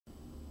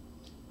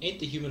Ain't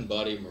the human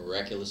body a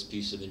miraculous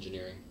piece of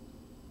engineering?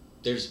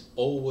 There's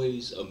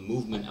always a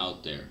movement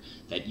out there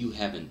that you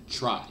haven't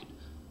tried,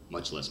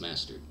 much less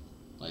mastered.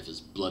 Life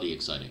is bloody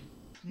exciting.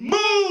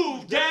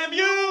 Move, damn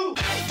you!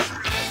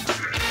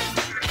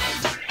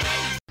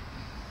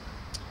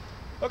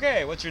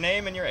 Okay, what's your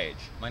name and your age?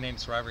 My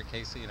name's Robert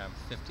Casey and I'm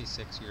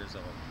 56 years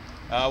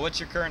old. What's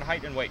your current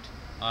height and weight?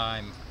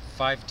 I'm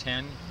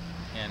 5'10"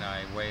 and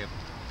I weigh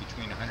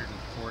between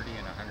 140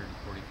 and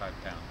 145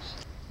 pounds.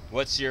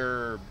 What's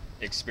your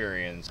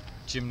experience?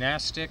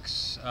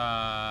 Gymnastics,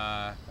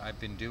 I've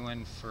been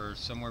doing for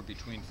somewhere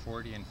between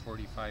 40 and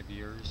 45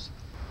 years.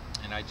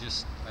 And I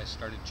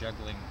started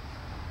juggling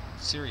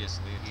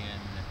seriously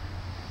in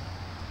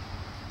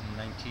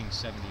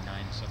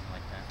 1979, something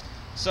like that.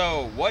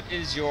 So, what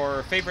is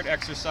your favorite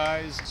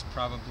exercise? It's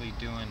probably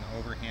doing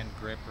overhand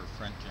grip or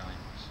front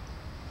giants.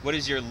 What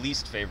is your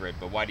least favorite,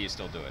 but why do you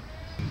still do it?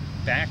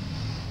 Back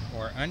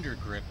or under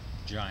grip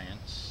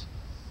giants,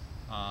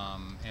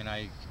 and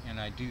I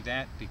do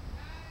that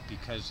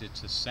because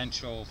it's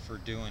essential for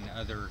doing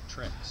other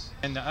tricks.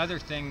 And the other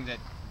thing that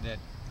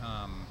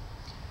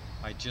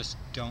I just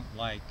don't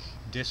like,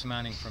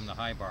 dismounting from the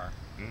high bar,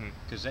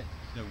 because the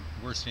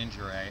worst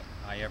injury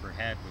I ever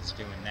had was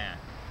doing that.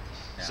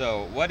 Yeah.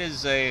 So what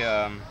is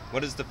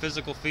the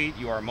physical feat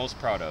you are most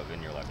proud of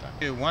in your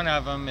lifetime? One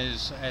of them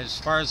is, as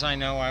far as I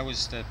know, I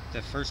was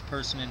the first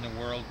person in the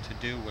world to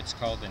do what's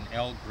called an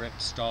L-grip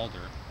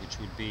stalder, which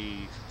would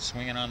be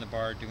swinging on the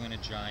bar, doing a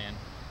giant,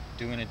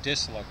 doing a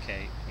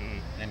dislocate,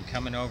 then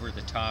coming over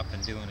the top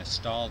and doing a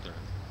stalder,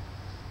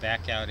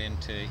 back out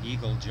into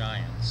eagle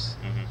giants,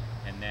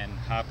 and then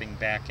hopping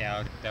back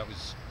out. That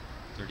was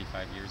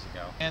 35 years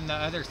ago. And the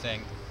other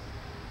thing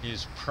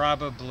is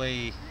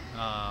probably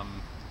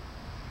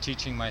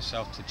teaching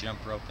myself to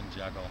jump rope and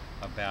juggle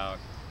about...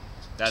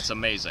 That's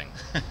amazing.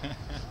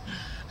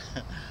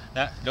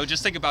 No,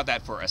 just think about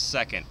that for a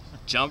second.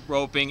 Jump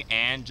roping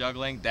and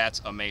juggling, that's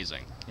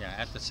amazing. Yeah,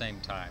 at the same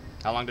time.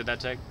 How long did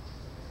that take?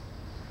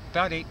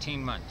 About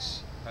 18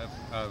 months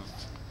of...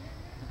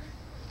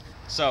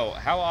 So,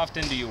 how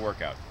often do you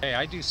work out? Hey,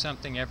 I do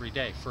something every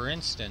day. For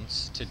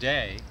instance,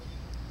 today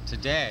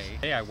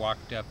I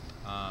walked up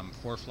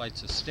 4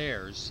 flights of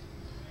stairs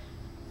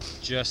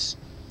just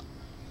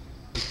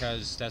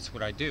because that's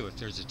what I do. If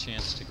there's a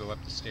chance to go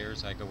up the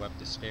stairs, I go up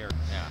the stairs.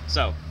 Yeah.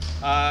 So,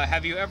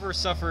 have you ever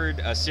suffered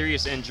a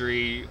serious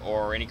injury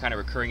or any kind of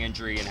recurring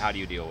injury, and how do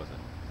you deal with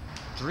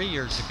it? 3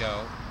 years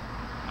ago,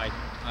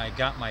 I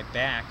got my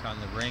back on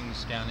the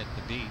rings down at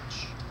the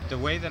beach. The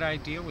way that I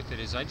deal with it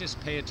is I just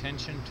pay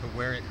attention to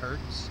where it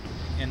hurts,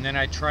 and then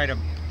I try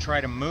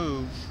to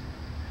move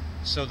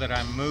so that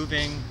I'm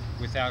moving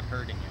without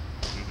hurting it.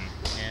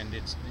 And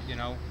it's, you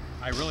know,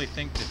 I really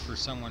think that for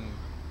someone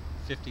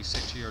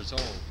 56 years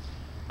old,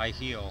 I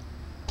heal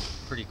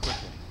pretty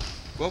quickly.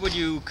 What would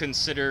you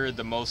consider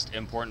the most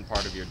important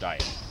part of your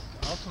diet?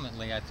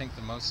 Ultimately, I think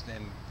the most,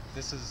 and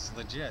this is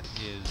legit,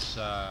 is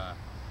the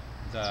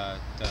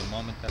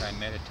moment that I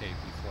meditate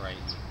before I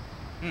eat.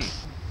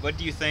 What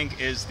do you think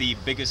is the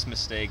biggest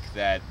mistake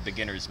that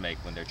beginners make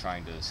when they're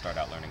trying to start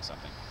out learning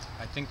something?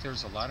 I think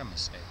there's a lot of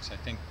mistakes. I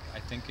think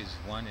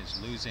one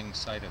is losing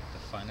sight of the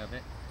fun of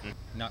it,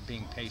 not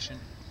being patient,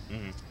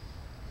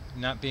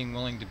 not being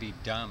willing to be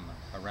dumb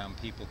around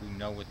people who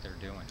know what they're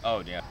doing.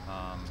 Oh yeah.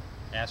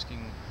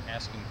 Asking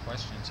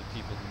questions of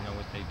people who know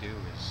what they do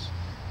is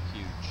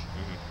huge.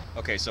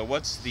 Okay, so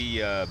what's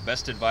the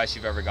best advice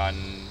you've ever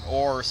gotten,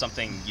 or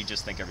something you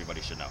just think everybody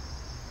should know?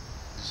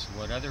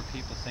 What other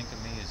people think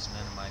of me is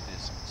none of my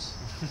business.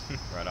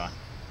 Right on.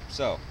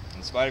 So,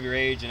 in spite of your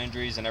age and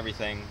injuries and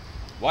everything,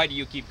 why do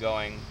you keep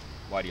going?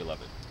 Why do you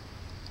love it?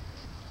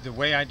 The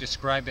way I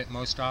describe it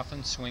most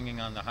often,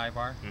 swinging on the high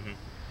bar,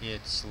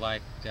 it's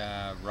like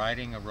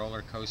riding a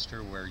roller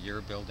coaster where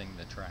you're building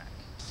the track.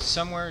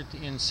 Somewhere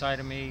inside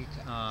of me,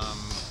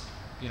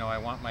 you know, I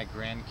want my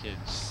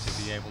grandkids to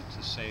be able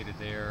to say to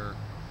their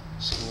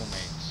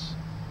schoolmates,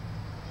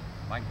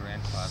 my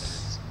grandfather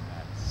is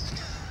nuts.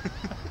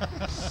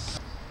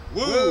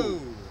 Woo!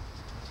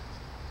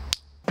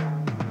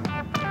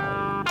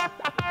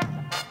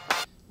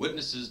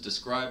 Witnesses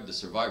described the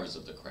survivors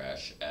of the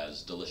crash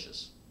as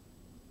delicious.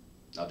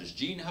 Now, does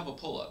Gene have a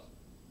pull-up?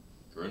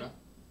 Karuna?